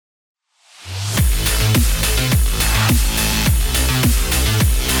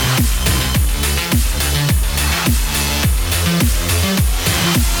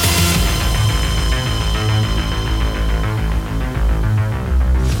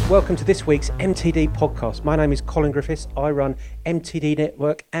Welcome to this week's MTD Podcast. My name is Colin Griffiths. I run MTD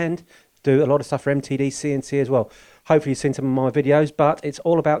Network and do a lot of stuff for MTD CNC as well. Hopefully you've seen some of my videos, but it's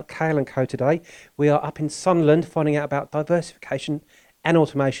all about Kale & Co today. We are up in Sunderland finding out about diversification and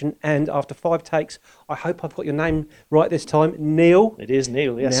automation, and after 5 takes, I hope I've got your name right this time, Neil. It is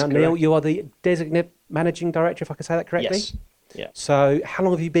Neil, yes. Now, Neil, you are the designate managing director, if I can say that correctly? Yes. Yeah. So how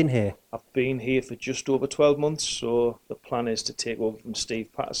long have you been here? I've been here for just over 12 months, so the plan is to take over from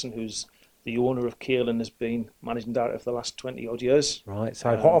Steve Patterson, who's the owner of Kale and has been managing director for the last 20 odd years. Right,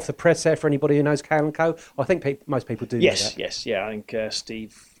 so hot off the press there for anybody who knows Kale & Co. I think most people do know that. Yes, yeah. I think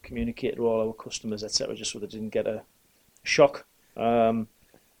Steve communicated to all our customers, etc., just so they didn't get a shock.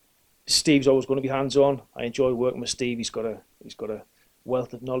 Steve's always going to be hands-on. I enjoy working with Steve. He's got a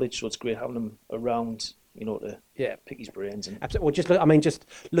wealth of knowledge, so it's great having him around, to pick his brains. And Absolutely. Well, just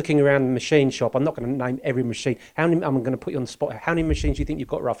looking around the machine shop, I'm not going to name every machine. I'm going to put you on the spot. How many machines do you think you've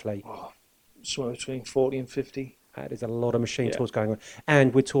got roughly? Somewhere between 40 and 50. There's a lot of machine tools going on.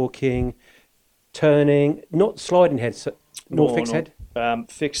 And we're talking turning, not sliding heads, nor fixed head?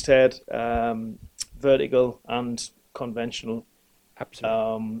 Fixed head, vertical and conventional.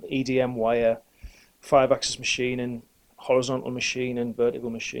 Absolutely. EDM wire, 5-axis machining, horizontal machine and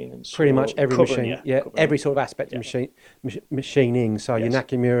vertical machining. So pretty much every machine, every sort of aspect of machining. So your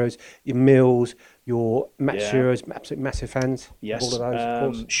Nakamura's, your mills, your Matsuras, absolutely massive fans. Yes, all of those,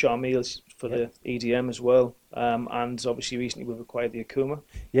 of course. Charmeals for the EDM as well. And obviously recently we've acquired the Akuma.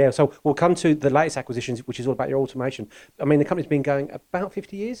 Yeah, so we'll come to the latest acquisitions, which is all about your automation. I mean, the company's been going about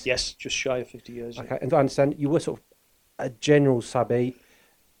 50 years? Yes, just shy of 50 years. Okay, and I understand you were sort of a general subby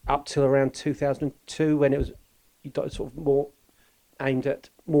up till around 2002 when it was sort of more aimed at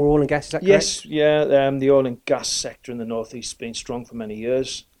more oil and gas, is that correct? Yes, yeah. The oil and gas sector in the northeast has been strong for many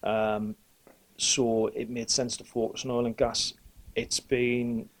years, so it made sense to focus on oil and gas. It's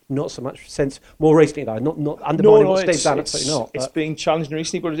been not so much sense more recently though. Not undermining what Steve's done. Absolutely not. It's been challenging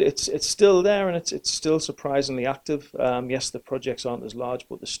recently, but it's still there and it's still surprisingly active. Yes, the projects aren't as large,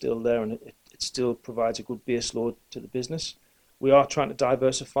 but they're still there, and it still provides a good base load to the business. We are trying to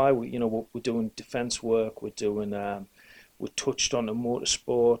diversify. We're doing defence work. We're doing. We touched on the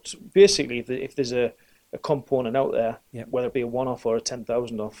motorsport. Basically, if there's a component out there, whether it be a one-off or a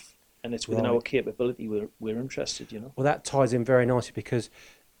 10,000 off, and it's within our capability, we're interested. Well, that ties in very nicely because,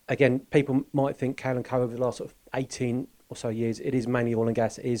 again, people might think Kale & Co over the last sort of 18 or so years, it is mainly oil and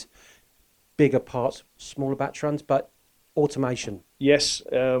gas. It is bigger parts, smaller batch runs, but automation. Yes,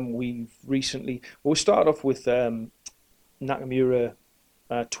 we've recently. We started off with Nakamura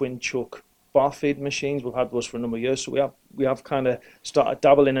twin chuck bar feed machines. We've had those for a number of years, so we have kind of started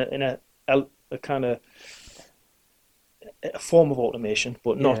dabbling in a kind of a form of automation,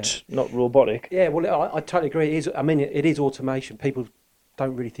 but not robotic. Yeah, well, I totally agree. It is automation. People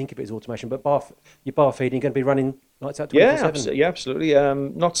don't really think of it as automation, but your bar feeding, you're going to be running lights out 24/7. Yeah, absolutely.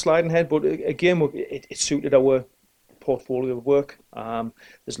 Not sliding head, but again, it suited our portfolio of work.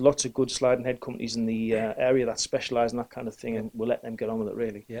 There's lots of good sliding head companies in the area that specialise in that kind of thing, and we'll let them get on with it,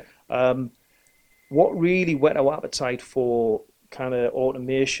 really. Yeah. What really whet our appetite for kind of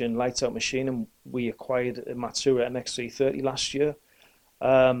automation, lights out machining, we acquired a Matsura MX330 last year.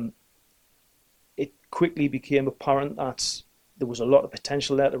 It quickly became apparent that there was a lot of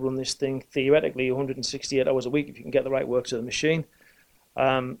potential there to run this thing, theoretically 168 hours a week if you can get the right work to the machine.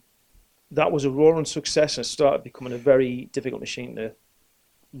 That was a roaring success, and it started becoming a very difficult machine to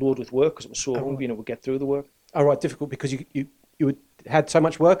load with work because it was so hungry and it would get through the work. Oh, right, difficult because you had so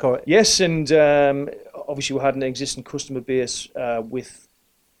much work on it? Yes, and obviously we had an existing customer base with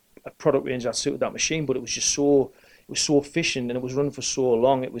a product range that suited that machine, but it was just so efficient and it was running for so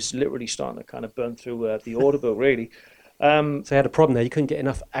long, it was literally starting to kind of burn through the order book, really. So you had a problem there. You couldn't get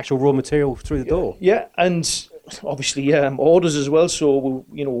enough actual raw material through the door. Yeah, and obviously orders as well. So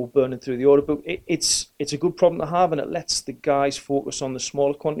we're burning through the order book. It's a good problem to have, and it lets the guys focus on the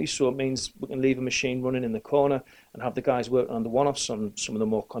smaller quantities. So it means we can leave a machine running in the corner and have the guys working on the one-offs on some of the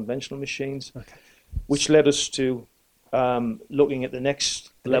more conventional machines, which led us to looking at the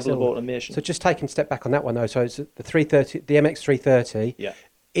next level of automation. So just taking a step back on that one though. So it's the 330, the MX330. Yeah.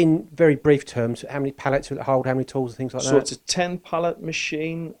 In very brief terms, how many pallets will it hold? How many tools and things like that? So it's a 10 pallet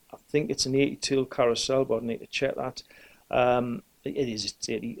machine. I think it's an 80 tool carousel, but I need to check that. It's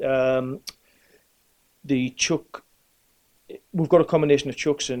 80. The chuck, we've got a combination of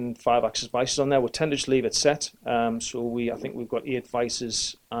chucks and 5-axis vices on there. We tend to just leave it set. I think we've got 8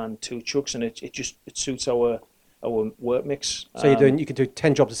 vices and 2 chucks, and it suits our work mix. So you can do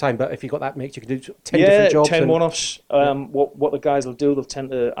 10 jobs the same, but if you've got that mix, you can do 10 different jobs. 10 one-offs. What the guys will do, they'll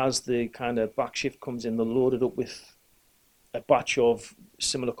tend to, as the kind of back shift comes in, they'll load it up with a batch of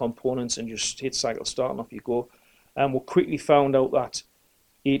similar components and just hit cycle start and off you go. And we quickly found out that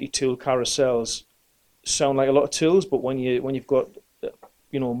 80 tool carousels sound like a lot of tools, but when you've got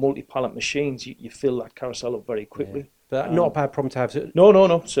multi-pallet machines, you fill that carousel up very quickly. Yeah. But not a bad problem to have.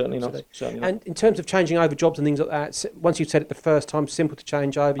 No, certainly not. And in terms of changing over jobs and things like that, once you've said it the first time, simple to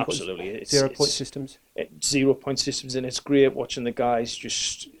change over. You've Absolutely, got 0 point systems. 0 point systems, and it's great watching the guys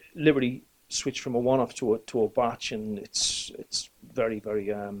just literally switch from a one-off to a batch, and it's very,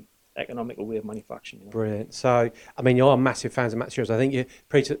 very economical way of manufacturing. Brilliant. So, I mean, you are massive fans of materials. I think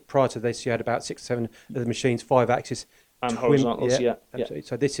prior to this, you had about 6 or 7 of the machines, 5-axis. And horizontals, yeah. Absolutely. Yeah.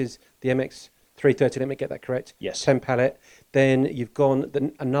 So this is the MX330, let me get that correct. Yes. 10 pallet. Then you've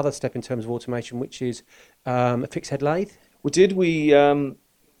gone another step in terms of automation, which is a fixed head lathe.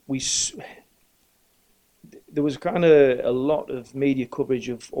 There was kind of a lot of media coverage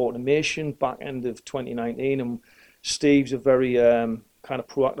of automation back end of 2019, and Steve's a very kind of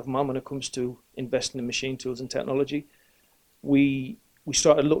proactive man when it comes to investing in machine tools and technology. We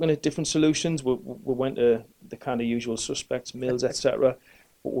started looking at different solutions. We went to the kind of usual suspects, mills, etc.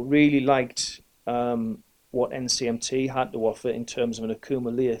 But we really liked what NCMT had to offer in terms of an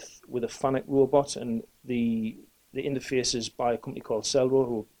Akuma lathe with a FANUC robot, and the interfaces by a company called Celro,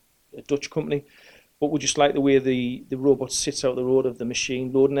 who are a Dutch company. But we just like the way the robot sits out the road of the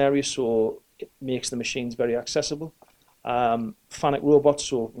machine loading area, so it makes the machines very accessible. FANUC robots,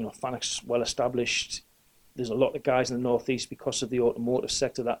 so FANUC's well established. There's a lot of guys in the northeast because of the automotive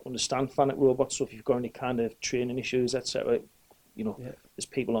sector that understand FANUC robots. So if you've got any kind of training issues, etc., there's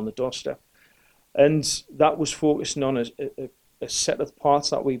people on the doorstep. And that was focusing on a set of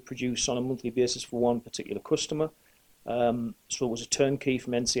parts that we produce on a monthly basis for one particular customer. So it was a turnkey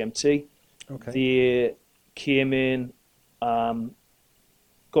from NCMT. Okay. They came in,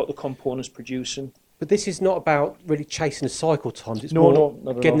 got the components producing. But this is not about really chasing the cycle times. It's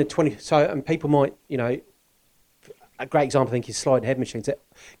not getting the 20. So, and people might, a great example, I think, is slide head machines.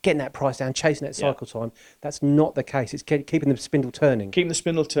 Getting that price down, chasing that cycle time. That's not the case. It's keeping the spindle turning. Keeping the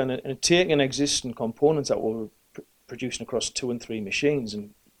spindle turning and taking existing components that we're producing across 2 and 3 machines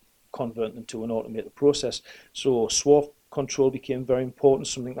and converting them to an automated process. So swarf control became very important,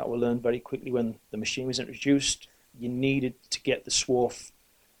 something that we learned very quickly when the machine was introduced. You needed to get the swarf,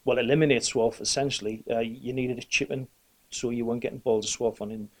 eliminate swarf essentially. You needed a chipping, so you weren't getting balls of swarf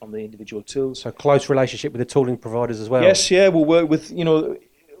on the individual tools. So close relationship with the tooling providers as well. Yes, yeah, we'll work with,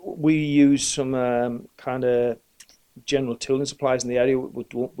 we use some kind of general tooling suppliers in the area.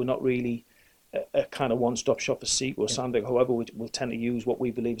 We're not really a kind of one-stop shop for seat or sandbag. However, we'll tend to use what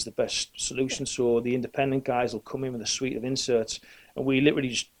we believe is the best solution. So the independent guys will come in with a suite of inserts, and we literally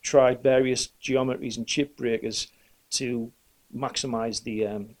just tried various geometries and chip breakers to maximize the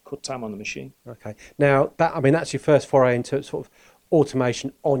cut time on the machine. Okay. Now, that's your first foray into sort of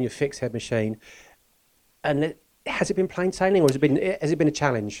automation on your fixed head machine. And has it been plain sailing, or has it been a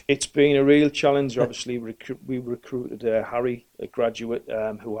challenge? It's been a real challenge. Obviously, we recruited Harry, a graduate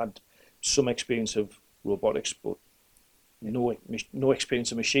who had some experience of robotics, but no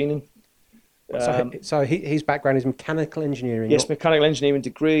experience of machining. So his background is mechanical engineering. Yes, mechanical engineering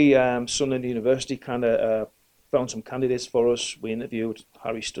degree. Sunderland University kind of found some candidates for us. We interviewed.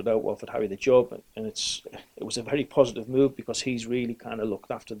 Harry stood out, offered Harry the job, and it was a very positive move because he's really kind of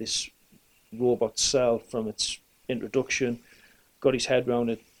looked after this robot cell from its introduction, got his head around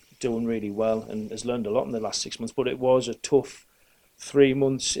it, doing really well, and has learned a lot in the last 6 months. But it was a tough 3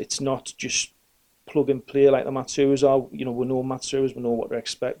 months. It's not just plug and play like the Matsuras are. We know Matsuras, we know what to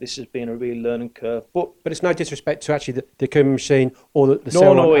expect. This has been a real learning curve. But it's no disrespect to actually the Akuma machine or the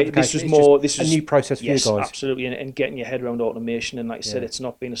this is a new process for you guys. Yes, absolutely, and getting your head around automation. And like I said, it's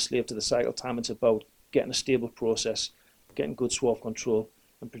not being a slave to the cycle time. It's about getting a stable process, getting good swarf control,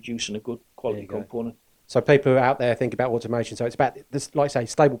 and producing a good quality component. So people out there think about automation. So it's about this, like I say,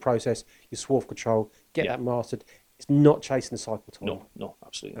 stable process, your swarf control, get that mastered. It's not chasing the cycle time. No,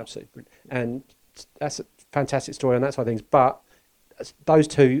 absolutely. Absolutely. And that's a fantastic story on that side of things. But those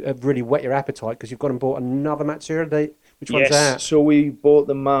two have really whet your appetite because you've gone and bought another Matsura. Which one's that? So we bought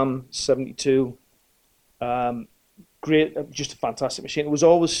the MAM 72. Great, just a fantastic machine. It was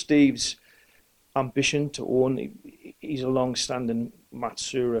always Steve's ambition to own. He's a long-standing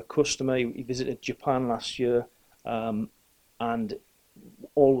Matsura customer. He visited Japan last year and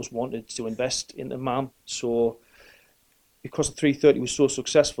always wanted to invest in the MAM. So because the 330 was so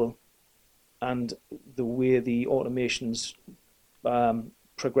successful and the way the automations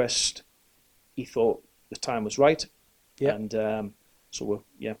progressed, he thought the time was right. Yeah. And So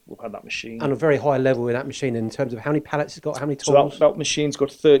we've had that machine. And a very high level in that machine in terms of how many pallets it's got, how many So tools? that machine's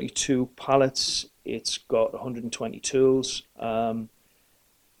got 32 pallets. It's got 120 tools. But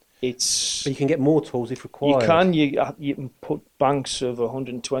you can get more tools if required. You can put banks of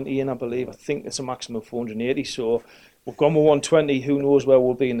 120 in, I believe. I think it's a maximum of 480. So we've gone with 120. Who knows where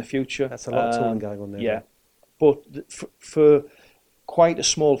we'll be in the future? That's a lot of tooling going on there. Yeah, but for quite a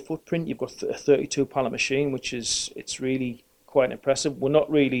small footprint, you've got a 32 pallet machine, it's really quite impressive. We're not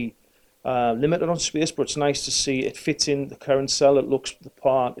really limited on space, but it's nice to see it fits in the current cell. It looks the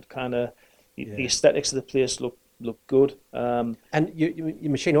part. It kind of the aesthetics of the place look good. And your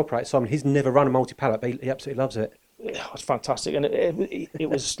machine operator, Simon, he's never run a multi-pallet, but he absolutely loves it. It's fantastic, and it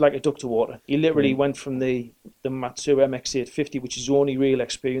was like a duck to water. He literally went from the Matsuura MX850, which is the only real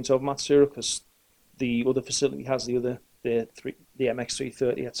experience of Matsuura, because the other facility has the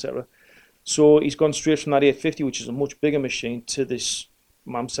MX330, etc. So he's gone straight from that 850, which is a much bigger machine, to this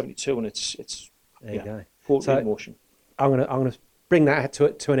MAM72, and it's totally in motion. I'm gonna bring that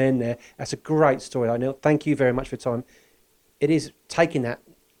to an end there. That's a great story, Neil. Thank you very much for your time. It is taking that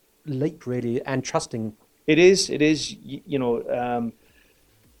leap really and trusting. It is.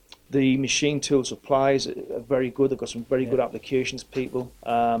 The machine tool supplies are very good. They've got some very good applications, people.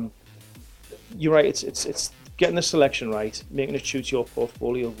 You're right. It's getting the selection right, making it suit your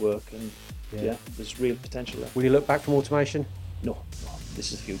portfolio of work, and there's real potential there. Will you look back from automation? No.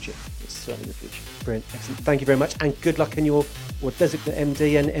 This is the future. It's certainly the future. Brilliant, excellent. Thank you very much, and good luck in your designate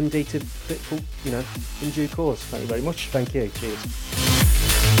MD and MD to in due course. Thank you very much. Thank you. Cheers.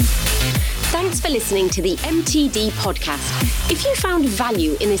 Thanks for listening to the MTD podcast. If you found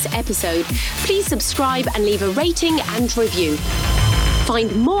value in this episode, please subscribe and leave a rating and review.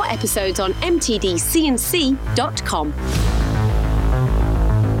 Find more episodes on mtdcnc.com.